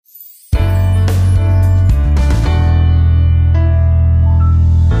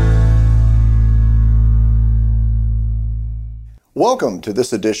Welcome to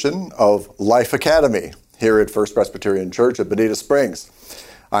this edition of Life Academy here at First Presbyterian Church at Bonita Springs.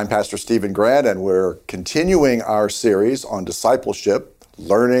 I'm Pastor Stephen Grant, and we're continuing our series on discipleship,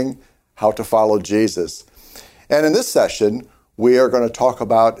 learning how to follow Jesus. And in this session, we are going to talk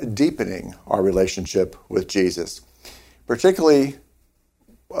about deepening our relationship with Jesus, particularly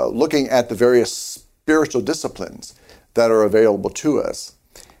looking at the various spiritual disciplines that are available to us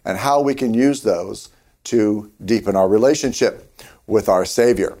and how we can use those to deepen our relationship with our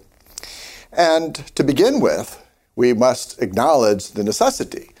Savior. And to begin with, we must acknowledge the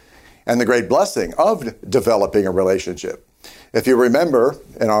necessity and the great blessing of developing a relationship. If you remember,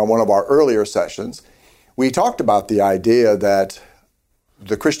 in one of our earlier sessions, we talked about the idea that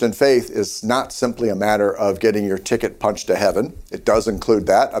the Christian faith is not simply a matter of getting your ticket punched to heaven. It does include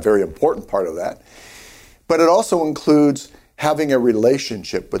that, a very important part of that. But it also includes having a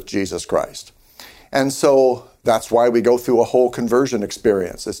relationship with Jesus Christ. And so that's why we go through a whole conversion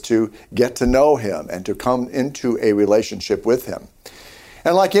experience, is to get to know Him and to come into a relationship with Him.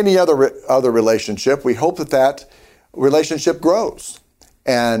 And like any other relationship, we hope that that relationship grows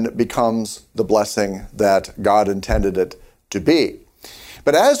and becomes the blessing that God intended it to be.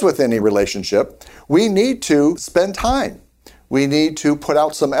 But as with any relationship, we need to spend time. We need to put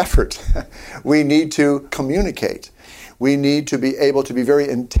out some effort. We need to communicate. We need to be able to be very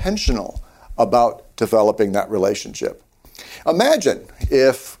intentional about developing that relationship. Imagine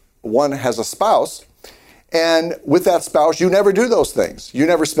if one has a spouse, and with that spouse, you never do those things. You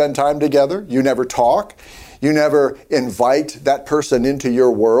never spend time together. You never talk. You never invite that person into your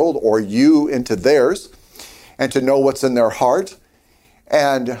world or you into theirs and to know what's in their heart.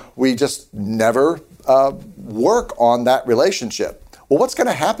 And we just never work on that relationship. Well, what's going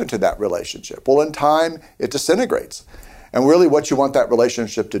to happen to that relationship? Well, in time, it disintegrates. And really what you want that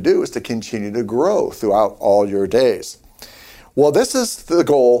relationship to do is to continue to grow throughout all your days. Well, this is the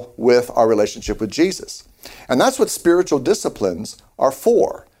goal with our relationship with Jesus. And that's what spiritual disciplines are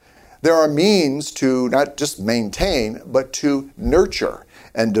for. There are means to not just maintain, but to nurture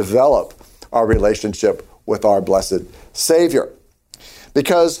and develop our relationship with our blessed Savior.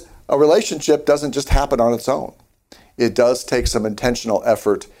 Because a relationship doesn't just happen on its own. It does take some intentional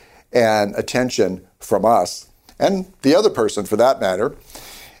effort and attention from us, and the other person for that matter,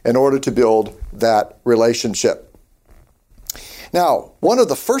 in order to build that relationship. Now, one of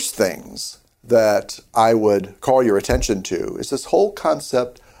the first things that I would call your attention to is this whole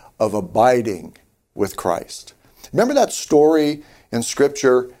concept of abiding with Christ. Remember that story in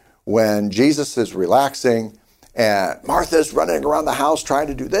Scripture when Jesus is relaxing and Martha's running around the house trying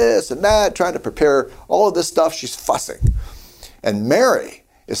to do this and that, trying to prepare all of this stuff. She's fussing. And Mary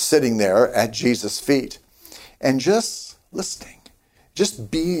is sitting there at Jesus' feet and just listening,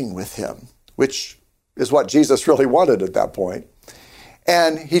 just being with Him, which is what Jesus really wanted at that point.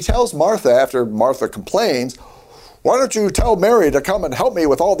 And He tells Martha, after Martha complains, "Why don't you tell Mary to come and help me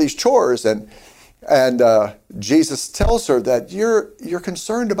with all these chores?" And Jesus tells her that you're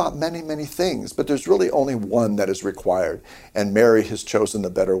concerned about many, many things, but there's really only one that is required, and Mary has chosen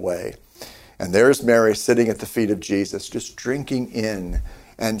the better way. And there's Mary sitting at the feet of Jesus, just drinking in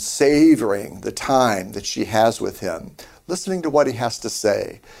and savoring the time that she has with Him, listening to what He has to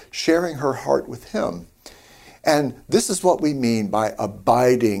say, sharing her heart with Him. And this is what we mean by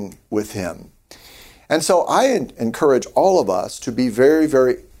abiding with Him. And so I encourage all of us to be very,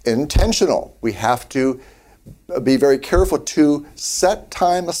 very intentional. We have to be very careful to set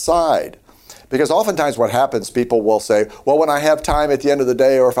time aside. Because oftentimes what happens, people will say, well, when I have time at the end of the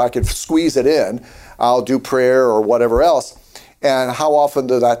day, or if I can squeeze it in, I'll do prayer or whatever else. And how often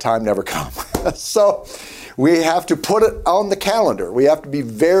does that time never come? So we have to put it on the calendar. We have to be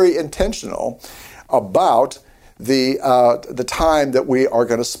very intentional about the time that we are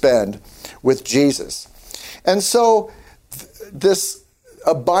going to spend with Jesus. And so this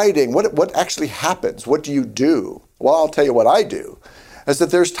abiding, what actually happens? What do you do? Well, I'll tell you what I do, is that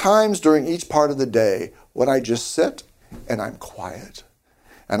there's times during each part of the day when I just sit and I'm quiet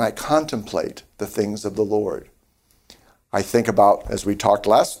and I contemplate the things of the Lord. I think about, as we talked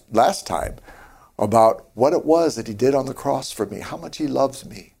last time, about what it was that He did on the cross for me, how much He loves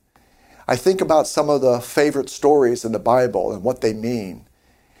me. I think about some of the favorite stories in the Bible and what they mean.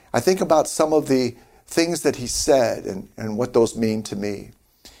 I think about some of the things that He said and what those mean to me.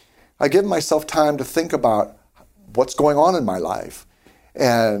 I give myself time to think about what's going on in my life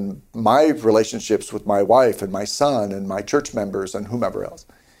and my relationships with my wife and my son and my church members and whomever else.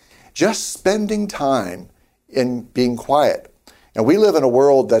 Just spending time in being quiet. And we live in a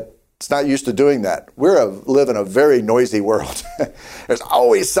world that's not used to doing that. We live in a very noisy world. There's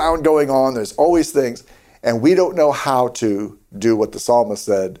always sound going on. There's always things. And we don't know how to do what the psalmist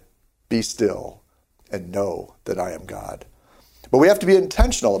said, be still and know that I am God. But we have to be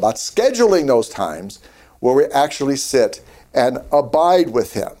intentional about scheduling those times where we actually sit and abide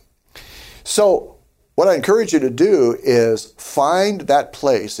with him. So what I encourage you to do is find that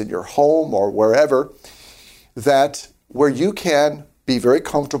place in your home or wherever where you can be very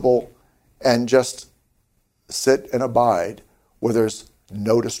comfortable and just sit and abide where there's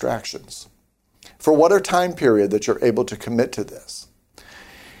no distractions. For whatever time period that you're able to commit to this.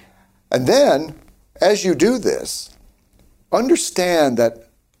 And then, as you do this, understand that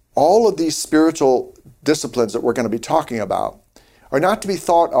all of these spiritual disciplines that we're going to be talking about are not to be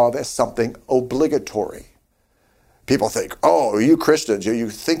thought of as something obligatory. People think, oh, you Christians, you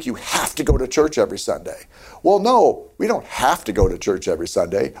think you have to go to church every Sunday. Well, no, we don't have to go to church every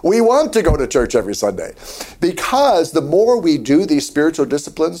Sunday. We want to go to church every Sunday. Because the more we do these spiritual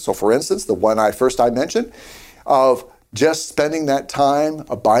disciplines, so for instance, the one I mentioned, of just spending that time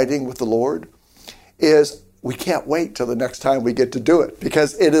abiding with the Lord, is we can't wait till the next time we get to do it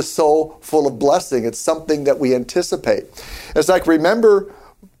because it is so full of blessing. It's something that we anticipate. It's like, remember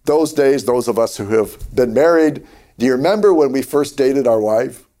those days, those of us who have been married, do you remember when we first dated our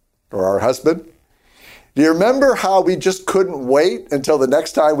wife or our husband? Do you remember how we just couldn't wait until the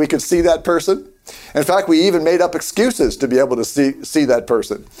next time we could see that person? In fact, we even made up excuses to be able to see that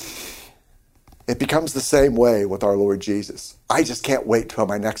person. It becomes the same way with our Lord Jesus. I just can't wait till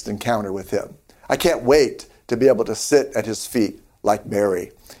my next encounter with him. I can't wait to be able to sit at his feet like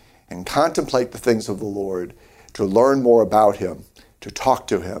Mary and contemplate the things of the Lord, to learn more about him, to talk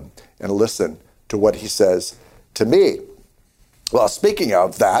to him, and listen to what he says to me. Well, speaking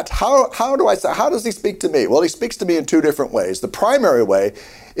of that, how does he speak to me? Well, he speaks to me in two different ways. The primary way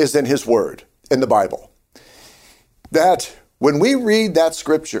is in his word, in the Bible. That when we read that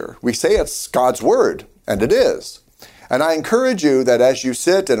scripture, we say it's God's word, and it is. And I encourage you that as you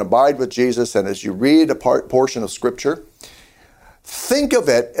sit and abide with Jesus and as you read a portion of scripture, think of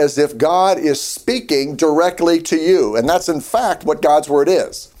it as if God is speaking directly to you. And that's in fact what God's word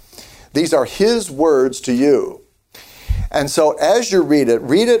is. These are his words to you. And so as you read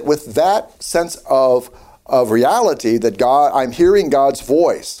it with that sense of reality that I'm hearing God's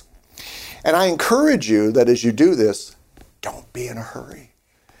voice. And I encourage you that as you do this, don't be in a hurry.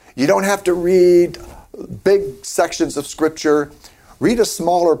 You don't have to read big sections of scripture. Read a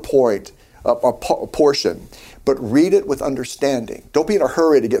smaller portion, but read it with understanding. Don't be in a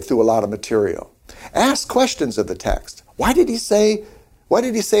hurry to get through a lot of material. Ask questions of the text. Why did he say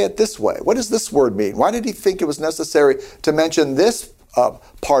it this way? What does this word mean? Why did he think it was necessary to mention this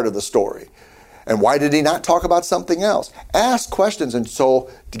part of the story? And why did he not talk about something else? Ask questions, and so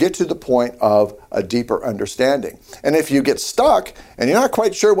to get to the point of a deeper understanding. And if you get stuck and you're not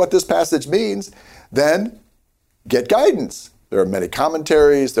quite sure what this passage means, then get guidance. There are many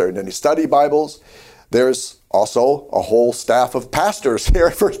commentaries, there are many study Bibles. There's also a whole staff of pastors here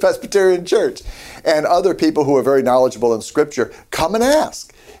at First Presbyterian Church and other people who are very knowledgeable in Scripture. Come and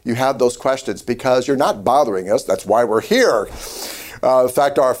ask. You have those questions because you're not bothering us. That's why we're here. In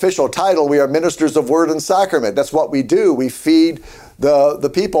fact, our official title, we are ministers of word and sacrament. That's what we do. We feed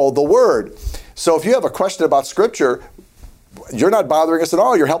the people the word. So if you have a question about Scripture, you're not bothering us at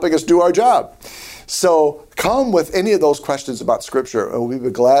all. You're helping us do our job. So come with any of those questions about Scripture, and we'll be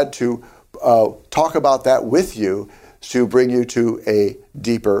glad to talk about that with you to bring you to a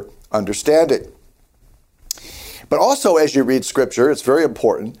deeper understanding. But also, as you read Scripture, it's very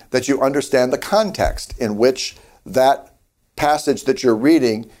important that you understand the context in which that passage that you're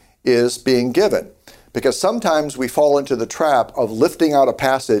reading is being given. Because sometimes we fall into the trap of lifting out a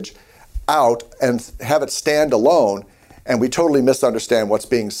passage out and have it stand alone, and we totally misunderstand what's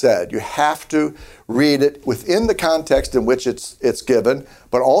being said. You have to read it within the context in which it's given,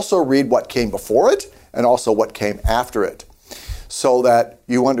 but also read what came before it and also what came after it, so that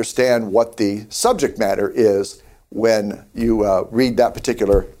you understand what the subject matter is when you read that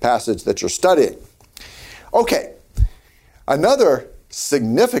particular passage that you're studying. Okay, another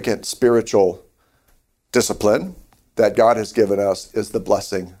significant spiritual discipline that God has given us is the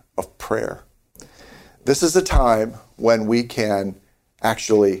blessing of prayer. This is a time when we can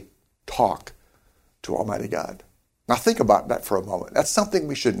actually talk to Almighty God. Now think about that for a moment. That's something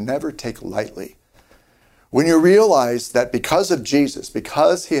we should never take lightly. When you realize that because of Jesus,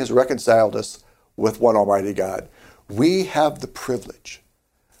 because he has reconciled us with one Almighty God, we have the privilege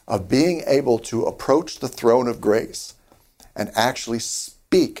of being able to approach the throne of grace and actually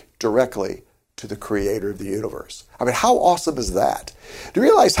speak directly to the creator of the universe. I mean, how awesome is that? Do you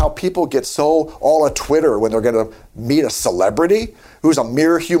realize how people get so all a Twitter when they're going to meet a celebrity who's a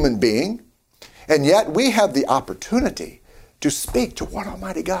mere human being? And yet we have the opportunity to speak to one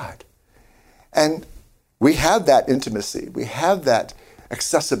Almighty God. And we have that intimacy. We have that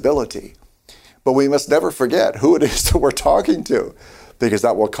accessibility. But we must never forget who it is that we're talking to, because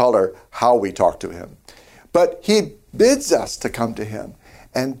that will color how we talk to him. But he bids us to come to him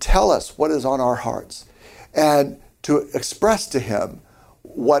and tell us what is on our hearts and to express to him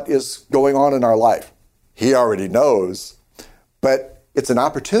what is going on in our life. He already knows, but it's an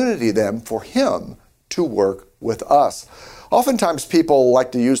opportunity then for him to work with us. Oftentimes people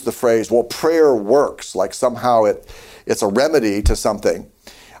like to use the phrase, well, prayer works, like somehow it's a remedy to something.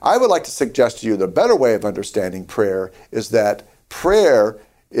 I would like to suggest to you the better way of understanding prayer is that prayer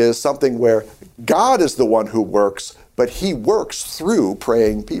is something where God is the one who works, but he works through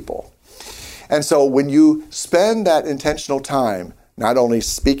praying people. And so when you spend that intentional time, not only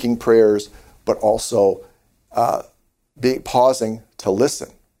speaking prayers, but also pausing to listen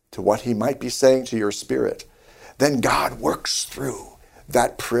to what he might be saying to your spirit, then God works through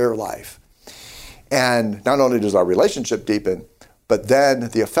that prayer life. And not only does our relationship deepen, but then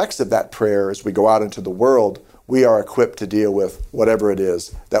the effects of that prayer as we go out into the world, we are equipped to deal with whatever it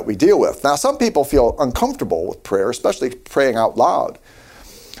is that we deal with. Now, some people feel uncomfortable with prayer, especially praying out loud.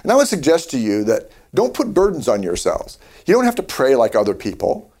 And I would suggest to you that don't put burdens on yourselves. You don't have to pray like other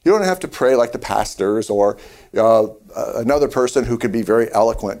people. You don't have to pray like the pastors or another person who can be very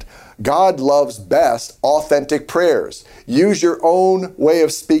eloquent. God loves best authentic prayers. Use your own way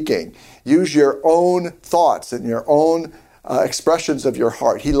of speaking. Use your own thoughts and your own expressions of your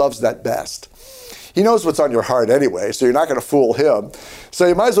heart. He loves that best. He knows what's on your heart anyway, so you're not going to fool him. So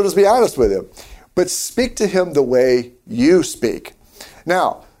you might as well just be honest with him. But speak to him the way you speak.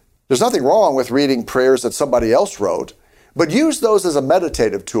 Now, there's nothing wrong with reading prayers that somebody else wrote, but use those as a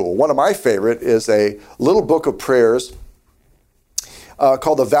meditative tool. One of my favorite is a little book of prayers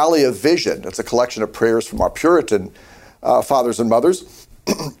called The Valley of Vision. It's a collection of prayers from our Puritan fathers and mothers.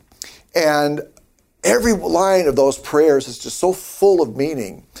 And every line of those prayers is just so full of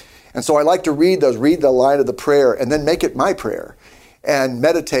meaning. And so I like to read the line of the prayer and then make it my prayer and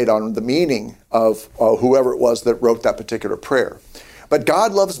meditate on the meaning of whoever it was that wrote that particular prayer. But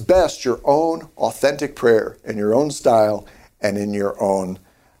God loves best your own authentic prayer in your own style and in your own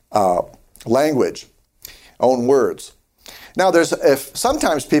language, own words. Now, if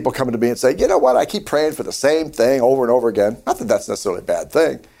sometimes people come to me and say, you know what, I keep praying for the same thing over and over again. Not that that's necessarily a bad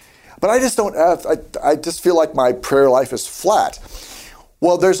thing, but I just feel like my prayer life is flat.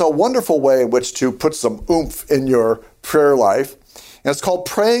 Well, there's a wonderful way in which to put some oomph in your prayer life, and it's called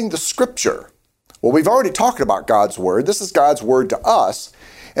praying the scripture. Well, we've already talked about God's word. This is God's word to us,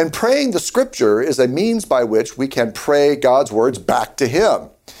 and praying the scripture is a means by which we can pray God's words back to him.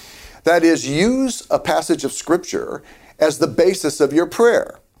 That is, use a passage of scripture as the basis of your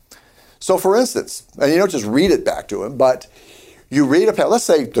prayer. So for instance, and you don't just read it back to him, but you read let's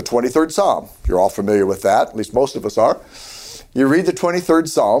say the 23rd Psalm. You're all familiar with that, at least most of us are. You read the 23rd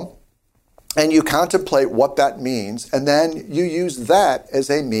Psalm, and you contemplate what that means, and then you use that as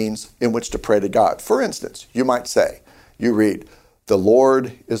a means in which to pray to God. For instance, you might say, you read, "The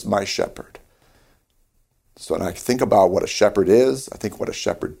Lord is my shepherd." So when I think about what a shepherd is, I think what a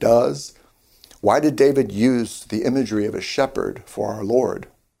shepherd does. Why did David use the imagery of a shepherd for our Lord?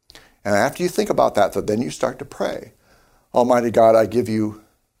 And after you think about that, then you start to pray. Almighty God, I give you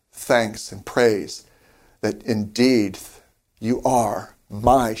thanks and praise that indeed you are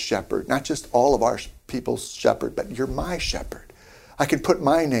my shepherd, not just all of our people's shepherd, but you're my shepherd. I can put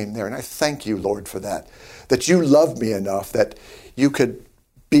my name there, and I thank you, Lord, for that you love me enough that you could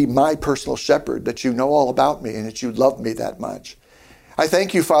be my personal shepherd, that you know all about me and that you love me that much. I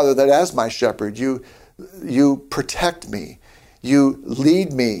thank you, Father, that as my shepherd, you protect me. You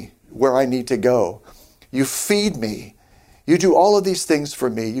lead me where I need to go. You feed me. You do all of these things for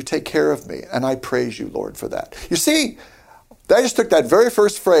me. You take care of me, and I praise you, Lord, for that. You see, I just took that very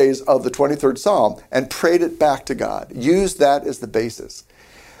first phrase of the 23rd Psalm and prayed it back to God. Used that as the basis.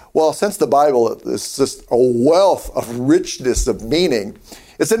 Well, since the Bible is just a wealth of richness of meaning,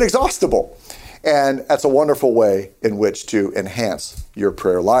 it's inexhaustible. And that's a wonderful way in which to enhance your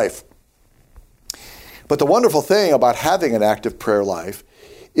prayer life. But the wonderful thing about having an active prayer life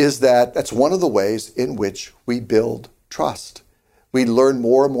is that that's one of the ways in which we build trust. We learn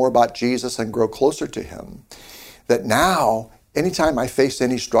more and more about Jesus and grow closer to him. That now, anytime I face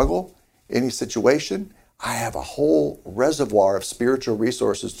any struggle, any situation, I have a whole reservoir of spiritual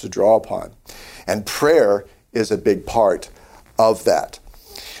resources to draw upon. And prayer is a big part of that.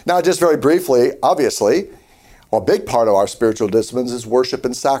 Now, just very briefly, obviously, a big part of our spiritual disciplines is worship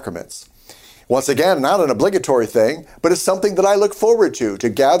and sacraments. Once again, not an obligatory thing, but it's something that I look forward to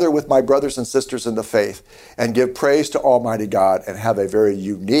gather with my brothers and sisters in the faith and give praise to Almighty God and have a very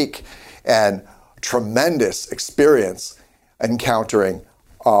unique and tremendous experience encountering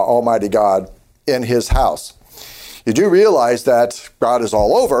Almighty God in His house. You do realize that God is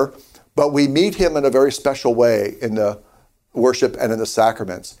all over, but we meet Him in a very special way in the worship and in the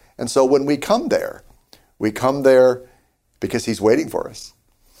sacraments. And so when we come there because He's waiting for us.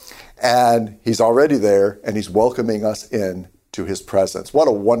 And He's already there, and He's welcoming us in to His presence. What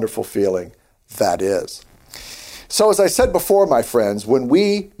a wonderful feeling that is. So as I said before, my friends, when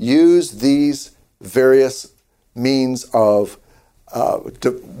we use these various means of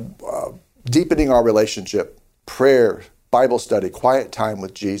deepening our relationship, prayer, Bible study, quiet time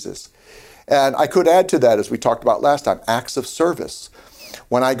with Jesus, and I could add to that, as we talked about last time, acts of service.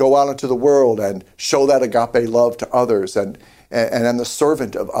 When I go out into the world and show that agape love to others and I'm the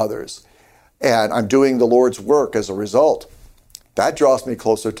servant of others, and I'm doing the Lord's work as a result, that draws me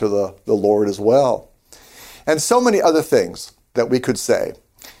closer to the Lord as well. And so many other things that we could say.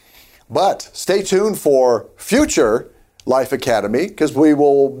 But stay tuned for future Life Academy, because we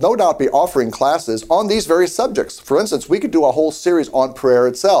will no doubt be offering classes on these various subjects. For instance, we could do a whole series on prayer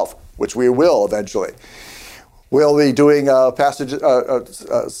itself, which we will eventually. We'll be doing classes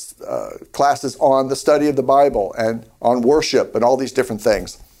on the study of the Bible and on worship and all these different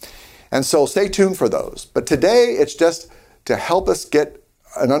things. And so stay tuned for those. But today, it's just to help us get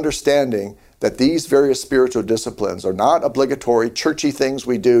an understanding that these various spiritual disciplines are not obligatory, churchy things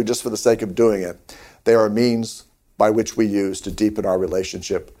we do just for the sake of doing it. They are means by which we use to deepen our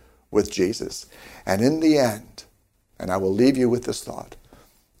relationship with Jesus. And in the end, and I will leave you with this thought,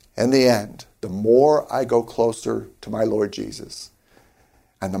 in the end, the more I go closer to my Lord Jesus,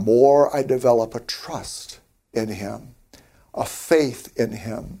 and the more I develop a trust in Him, a faith in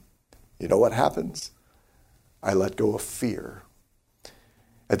Him, you know what happens? I let go of fear.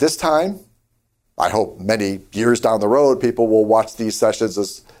 At this time, I hope many years down the road, people will watch these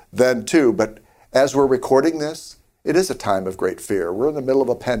sessions then too, but as we're recording this, it is a time of great fear. We're in the middle of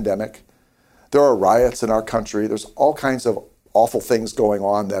a pandemic. There are riots in our country. There's all kinds of awful things going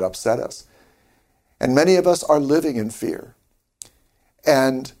on that upset us. And many of us are living in fear.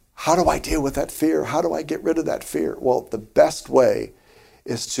 And how do I deal with that fear? How do I get rid of that fear? Well, the best way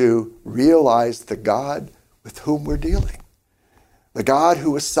is to realize the God with whom we're dealing. The God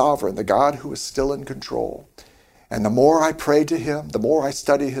who is sovereign, the God who is still in control. And the more I pray to Him, the more I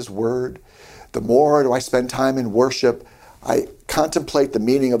study His Word, the more do I spend time in worship. I contemplate the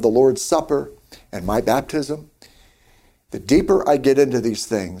meaning of the Lord's Supper and my baptism. The deeper I get into these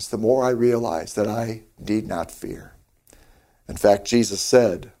things, the more I realize that I need not fear. In fact, Jesus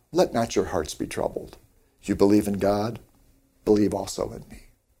said, "Let not your hearts be troubled. You believe in God, believe also in me."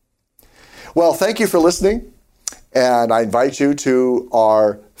 Well, thank you for listening, and I invite you to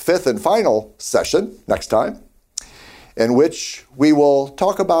our fifth and final session next time, in which we will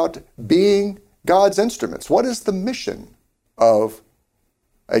talk about being God's instruments. What is the mission of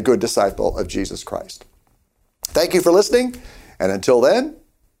a good disciple of Jesus Christ? Thank you for listening, and until then,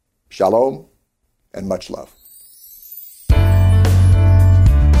 shalom and much love.